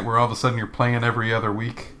like that where all of a sudden you're playing every other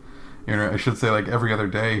week, I should say like every other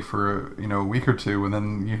day for a week or two, and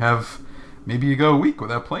then maybe you go a week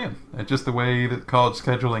without playing. It's just the way that college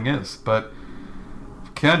scheduling is. But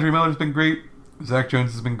K'Andre Miller's been great. Zach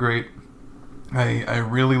Jones has been great. I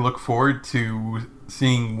really look forward to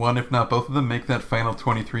seeing one, if not both of them, make that final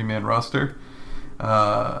 23-man roster.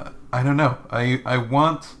 I don't know. I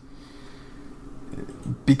want...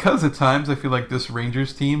 Because at times I feel like this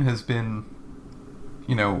Rangers team has been...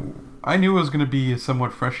 I knew it was going to be a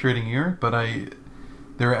somewhat frustrating year, but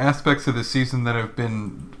there are aspects of the season that have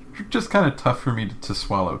been just kind of tough for me to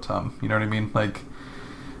swallow, Tom. You know what I mean? Like,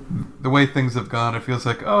 the way things have gone, it feels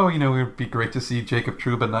like, it would be great to see Jacob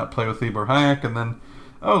Trouba not play with Libor Hajek, and then,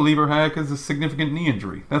 Libor Hajek has a significant knee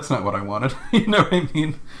injury. That's not what I wanted. You know what I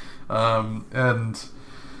mean? And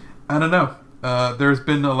I don't know. There's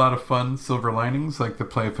been a lot of fun silver linings, like the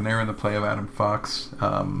play of Panarin, the play of Adam Fox.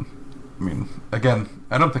 Again,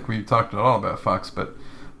 I don't think we talked at all about Fox, but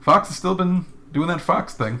Fox has still been doing that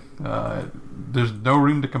Fox thing. There's no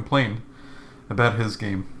room to complain about his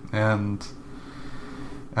game. And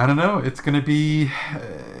I don't know, it's going to be...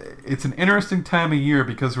 it's an interesting time of year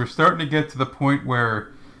because we're starting to get to the point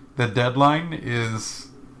where the deadline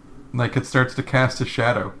is... like it starts to cast a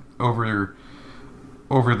shadow over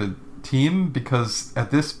the team, because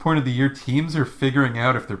at this point of the year teams are figuring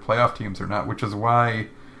out if they're playoff teams or not, which is why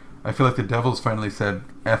I feel like the Devils finally said,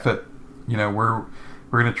 F it, we're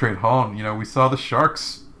going to trade Hall. And, we saw the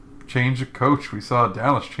Sharks change a coach. We saw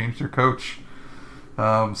Dallas change their coach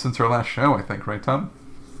since our last show, I think, right, Tom?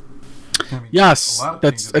 Yes,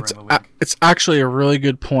 it's actually a really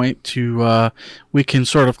good point to we can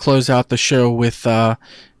sort of close out the show with our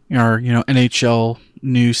NHL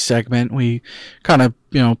news segment. We kind of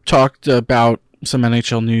talked about some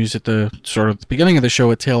NHL news at the sort of the beginning of the show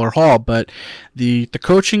with Taylor Hall, but the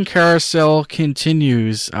coaching carousel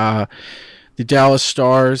continues. The Dallas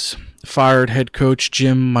Stars fired head coach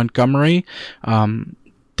Jim Montgomery. There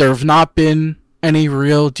have not been any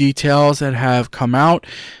real details that have come out.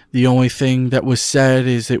 The only thing that was said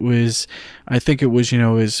is is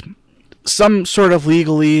some sort of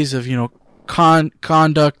legalese of,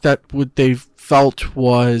 conduct that they felt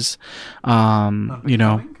was,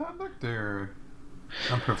 conduct or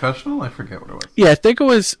Unprofessional? I forget what it was. Yeah, I think it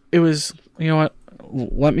was. You know what?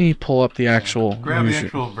 Let me pull up the actual. Grab the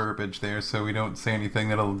actual verbiage there, so we don't say anything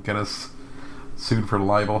that'll get us sued for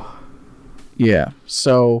libel. Yeah.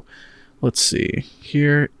 So, let's see.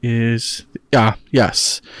 Here is.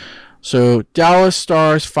 Yes. So Dallas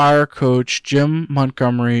Stars fire coach Jim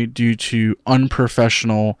Montgomery due to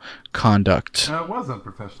unprofessional conduct. It was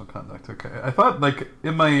unprofessional conduct. Okay, I thought like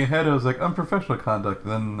in my head I was like unprofessional conduct.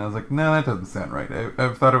 Then I was like, no, that doesn't sound right.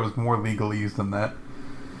 I thought it was more legalese than that.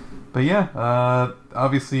 But yeah,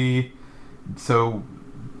 obviously, so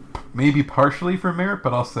maybe partially for merit,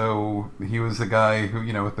 but also he was the guy who,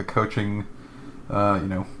 with the coaching, I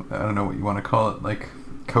don't know what you want to call it, like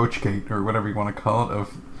Coachgate or whatever you want to call it,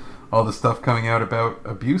 of all the stuff coming out about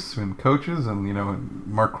abuse and coaches, and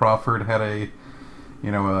Mark Crawford had a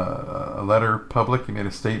letter public. He made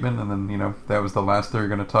a statement, and then that was the last they were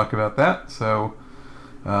going to talk about that. So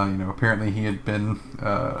apparently he had been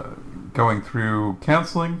going through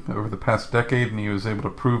counseling over the past decade, and he was able to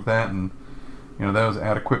prove that, and that was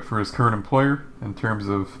adequate for his current employer in terms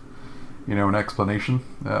of an explanation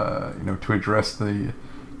to address the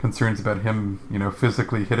concerns about him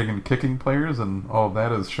physically hitting and kicking players, and all of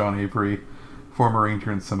that, as Sean Avery, former Ranger,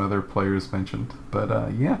 and some other players mentioned.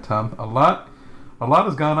 But yeah, Tom, a lot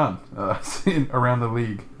has gone on around the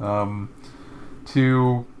league. When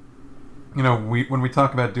we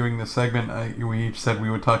talk about doing this segment, we each said we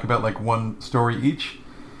would talk about like one story each.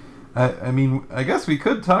 I guess we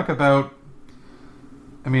could talk about.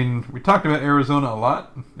 We talked about Arizona a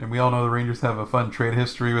lot, and we all know the Rangers have a fun trade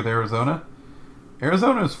history with Arizona.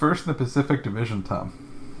 Arizona is first in the Pacific Division, Tom.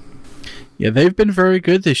 Yeah, they've been very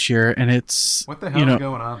good this year, and it's what the hell is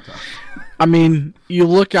going on, Tom? You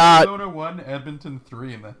look at Arizona 1, Edmonton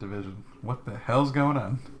 3 in that division. What the hell's going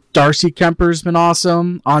on? Darcy Kemper's been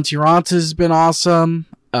awesome. Antti Ranta's been awesome.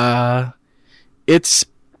 It's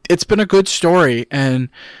been a good story, and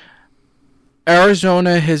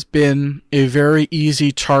Arizona has been a very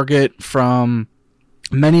easy target from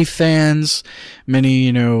many fans, many,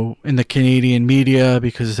 in the Canadian media,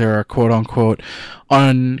 because they're a quote-unquote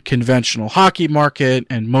unconventional hockey market,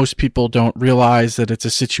 and most people don't realize that it's a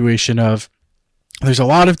situation of there's a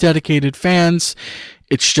lot of dedicated fans.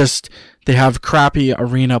 It's just they have crappy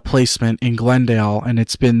arena placement in Glendale, and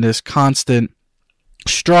it's been this constant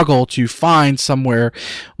struggle to find somewhere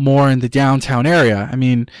more in the downtown area.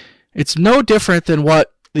 It's no different than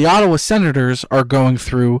what the Ottawa Senators are going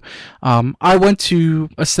through. I went to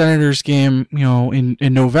a Senators game, in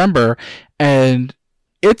November, and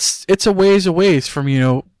it's a ways away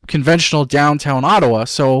from, conventional downtown Ottawa.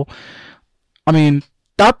 So,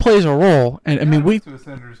 that plays a role. And I went to a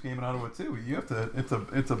Senators game in Ottawa too. You have to.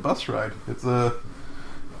 It's a bus ride. That's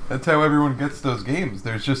how everyone gets those games.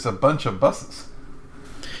 There's just a bunch of buses.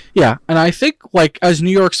 Yeah, and I think, as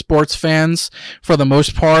New York sports fans, for the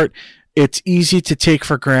most part, it's easy to take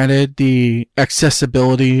for granted the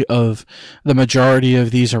accessibility of the majority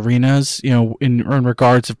of these arenas, in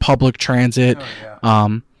regards of public transit. Oh,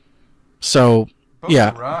 yeah. So, both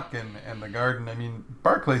yeah. The Rock and the Garden,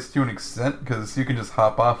 Barclays to an extent, because you can just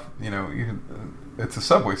hop off, it's a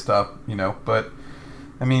subway stop, but,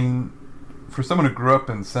 for someone who grew up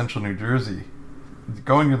in central New Jersey,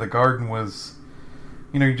 going to the Garden was,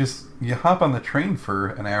 you hop on the train for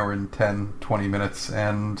an hour and 10, 20 minutes,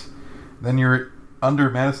 and then you're under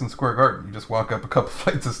Madison Square Garden. You just walk up a couple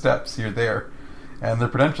flights of steps, you're there. And the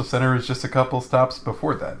Prudential Center is just a couple stops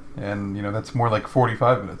before that. And, that's more like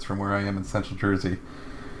 45 minutes from where I am in central Jersey.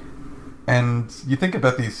 And you think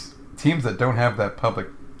about these teams that don't have that public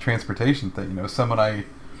transportation thing. Someone I,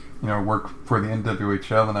 work for the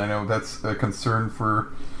NWHL, and I know that's a concern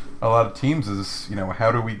for a lot of teams is,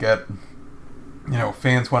 how do we get,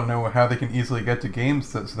 fans want to know how they can easily get to games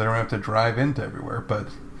so they don't have to drive into everywhere. But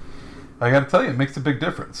I got to tell you, it makes a big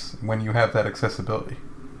difference when you have that accessibility.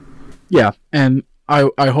 Yeah, and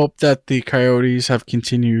I hope that the Coyotes have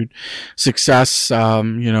continued success,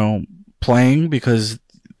 playing, because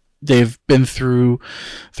they've been through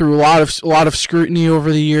a lot of scrutiny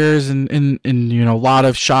over the years, and a lot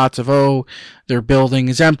of shots of their building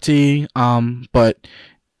is empty. But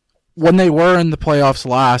when they were in the playoffs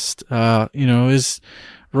last, is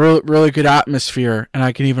really good atmosphere, and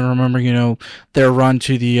I can even remember, their run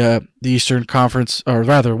to the Eastern Conference, or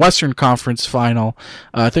rather Western Conference final.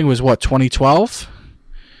 I think it was 2012.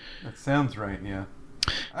 That sounds right. Yeah.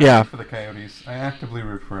 Yeah. root for the Coyotes. I actively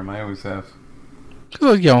root for them. I always have.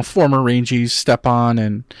 Former Rangies, Stepan,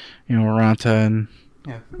 and Ranta, and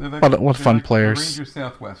what fun players. Rangers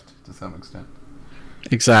Southwest to some extent.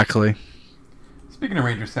 Exactly. Speaking of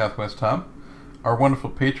Rangers Southwest, Tom, our wonderful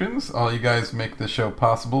patrons. All you guys make this show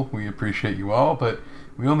possible. We appreciate you all, but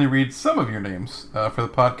we only read some of your names for the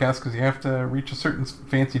podcast because you have to reach a certain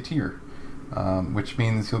fancy tier, which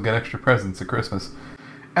means you'll get extra presents at Christmas.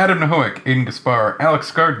 Adam Nahoic, Aiden Gaspar, Alex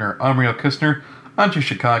Gardner, Amriel Kistner, Andrew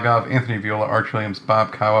Chicago, Anthony Viola, Arch Williams,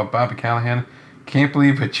 Bob Kawa, Bobby Callahan, Can't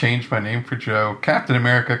Believe I Changed My Name for Joe, Captain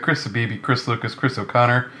America, Chris Sabibi, Chris Lucas, Chris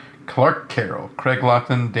O'Connor, Clark Carroll, Craig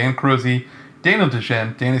Loughlin, Dan Crozy, Daniel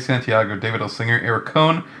Dejean, Danny Santiago, David L. Singer, Eric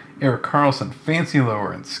Cohn, Eric Carlson, Fancy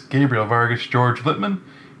Lawrence, Gabriel Vargas, George Littman,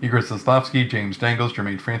 Igor Zaslavsky, James Dangles,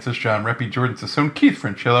 Jermaine Francis, John Reppy, Jordan Sassone, Keith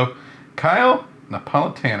Franchillo, Kyle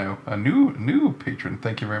Napolitano, a new patron.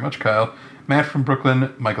 Thank you very much, Kyle. Matt from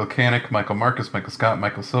Brooklyn, Michael Canick, Michael Marcus, Michael Scott,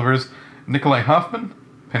 Michael Silvers, Nikolai Hoffman,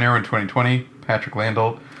 Panero in 2020, Patrick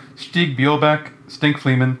Landel, Stieg Bielbach, Stink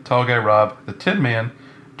Fleeman, Tall Guy Rob, The Tin Man,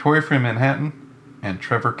 Tori from Manhattan, and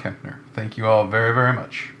Trevor Kempner. Thank you all very, very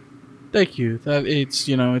much. Thank you. That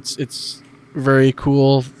it's very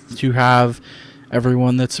cool to have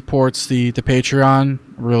everyone that supports the Patreon.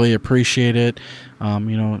 Really appreciate it.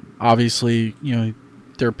 Obviously,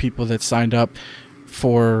 there are people that signed up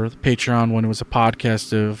for the Patreon when it was a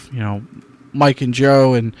podcast of, Mike and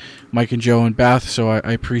Joe and Beth. So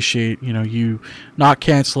I appreciate, you not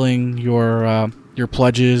canceling your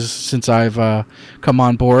pledges since I've come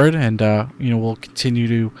on board, and we'll continue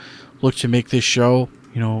to look to make this show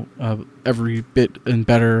every bit and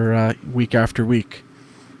better week after week.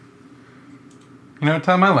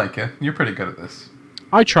 Tom, I like you. You're pretty good at this.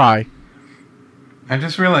 I try. I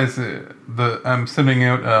just realized I'm sending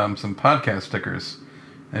out some podcast stickers.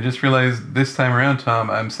 I just realized this time around, Tom,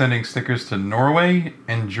 I'm sending stickers to Norway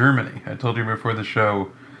and Germany. I told you before the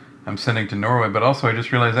show I'm sending to Norway, but also I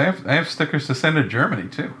just realized I have stickers to send to Germany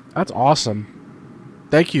too. That's awesome.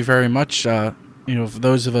 Thank you very much. For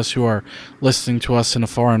those of us who are listening to us in a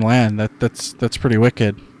foreign land, that's pretty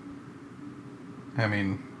wicked. I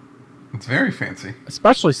mean, it's very fancy.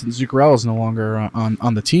 Especially since Zuccarello is no longer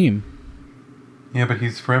on the team. Yeah, but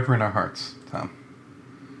he's forever in our hearts, Tom.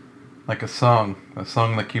 Like a song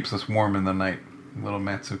that keeps us warm in the night. Little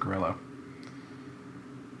Matt Zuccarello.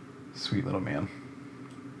 Sweet little man.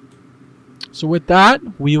 So with that,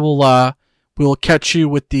 we will catch you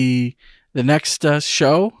with the next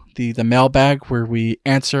show, the mailbag, where we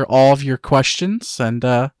answer all of your questions. And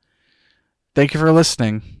thank you for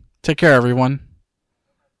listening. Take care, everyone.